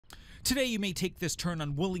Today you may take this turn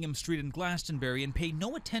on William Street in Glastonbury and pay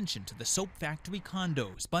no attention to the soap factory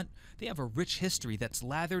condos, but they have a rich history that's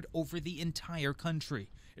lathered over the entire country.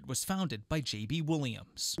 It was founded by J.B.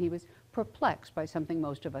 Williams. He was perplexed by something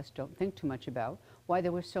most of us don't think too much about, why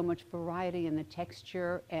there was so much variety in the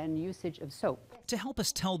texture and usage of soap. To help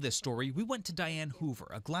us tell this story, we went to Diane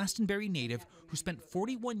Hoover, a Glastonbury native who spent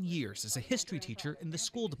 41 years as a history teacher in the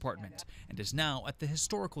school department and is now at the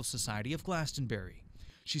Historical Society of Glastonbury.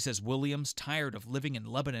 She says Williams, tired of living in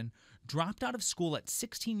Lebanon, dropped out of school at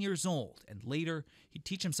 16 years old, and later he'd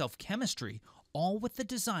teach himself chemistry, all with the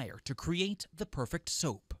desire to create the perfect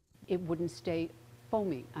soap. It wouldn't stay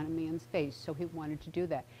foamy on a man's face, so he wanted to do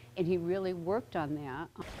that. And he really worked on that.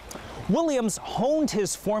 Williams honed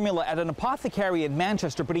his formula at an apothecary in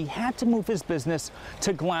Manchester, but he had to move his business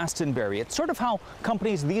to Glastonbury. It's sort of how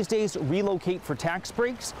companies these days relocate for tax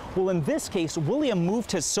breaks. Well, in this case, William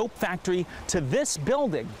moved his soap factory to this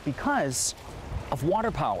building because of water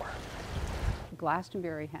power.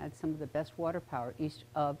 Glastonbury had some of the best water power east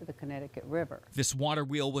of the Connecticut River. This water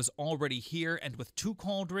wheel was already here, and with 2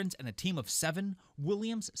 cauldrons and a team of 7,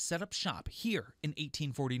 Williams set up shop here in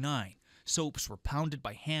 1849. Soaps were pounded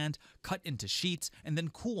by hand, cut into sheets, and then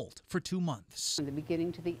cooled for 2 months. From the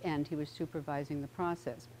beginning to the end, he was supervising the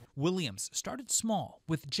process. Williams started small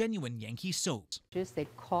with genuine Yankee soaps.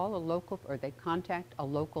 They'd call a local, or they'd contact a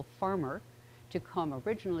local farmer to come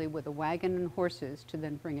originally with a wagon and horses to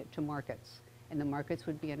then bring it to markets. And the markets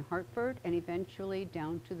would be in Hartford and eventually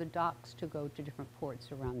down to the docks to go to different ports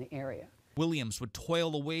around the area. Williams would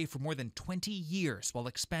toil away for more than 20 years while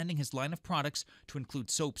expanding his line of products to include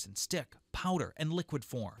soaps in stick, powder, and liquid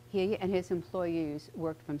form. He and his employees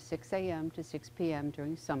worked from 6 a.m. to 6 p.m.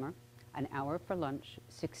 during summer, an hour for lunch,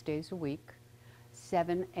 6 days a week,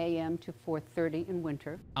 7 a.m. to 4:30 in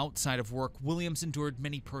winter. Outside of work, Williams endured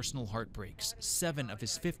many personal heartbreaks. 7 of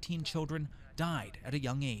his 15 children died at a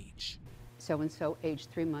young age. So-and-so, aged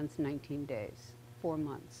 3 months, 19 days, 4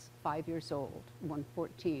 months, 5 years old,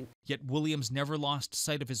 114. Yet Williams never lost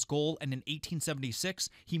sight of his goal, and in 1876,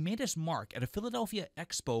 he made his mark at a Philadelphia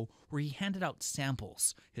expo where he handed out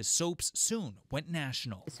samples. His soaps soon went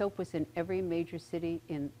national. The soap was in every major city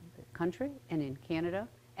in the country and in Canada,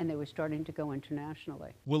 and they were starting to go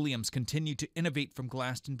internationally. Williams continued to innovate from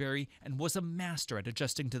Glastonbury and was a master at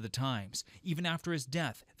adjusting to the times. Even after his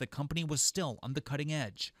death, the company was still on the cutting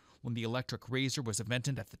edge. When the electric razor was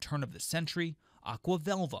invented at the turn of the century, aqua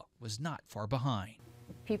velva was not far behind.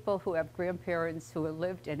 People who have grandparents who have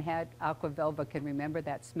lived and had aqua velva can remember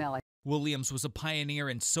that smell. Williams was a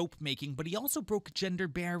pioneer in soap making, but he also broke gender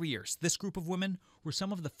barriers. This group of women were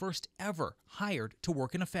some of the first ever hired to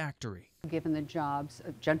work in a factory. Given the jobs,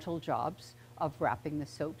 gentle jobs of wrapping the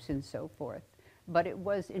soaps and so forth. But it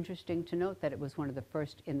was interesting to note that it was one of the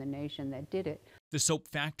first in the nation that did it. The soap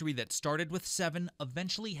factory that started with 7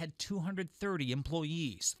 eventually had 230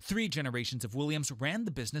 employees. 3 generations of Williams ran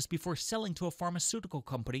the business before selling to a pharmaceutical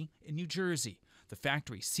company in New Jersey. The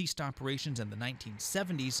factory ceased operations in the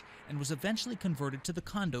 1970s and was eventually converted to the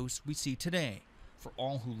condos we see today. For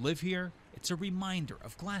all who live here, it's a reminder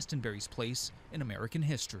of Glastonbury's place in American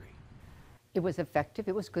history. It was effective.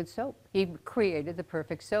 It was good soap. He created the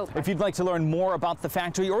perfect soap. If you'd like to learn more about the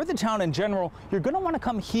factory or the town in general, you're going to want to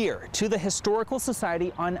come here to the Historical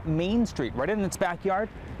Society on Main Street. Right in its backyard,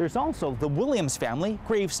 there's also the Williams family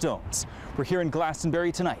gravestones. We're here in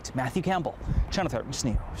Glastonbury tonight. Matthew Campbell, Channel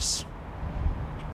 13 News.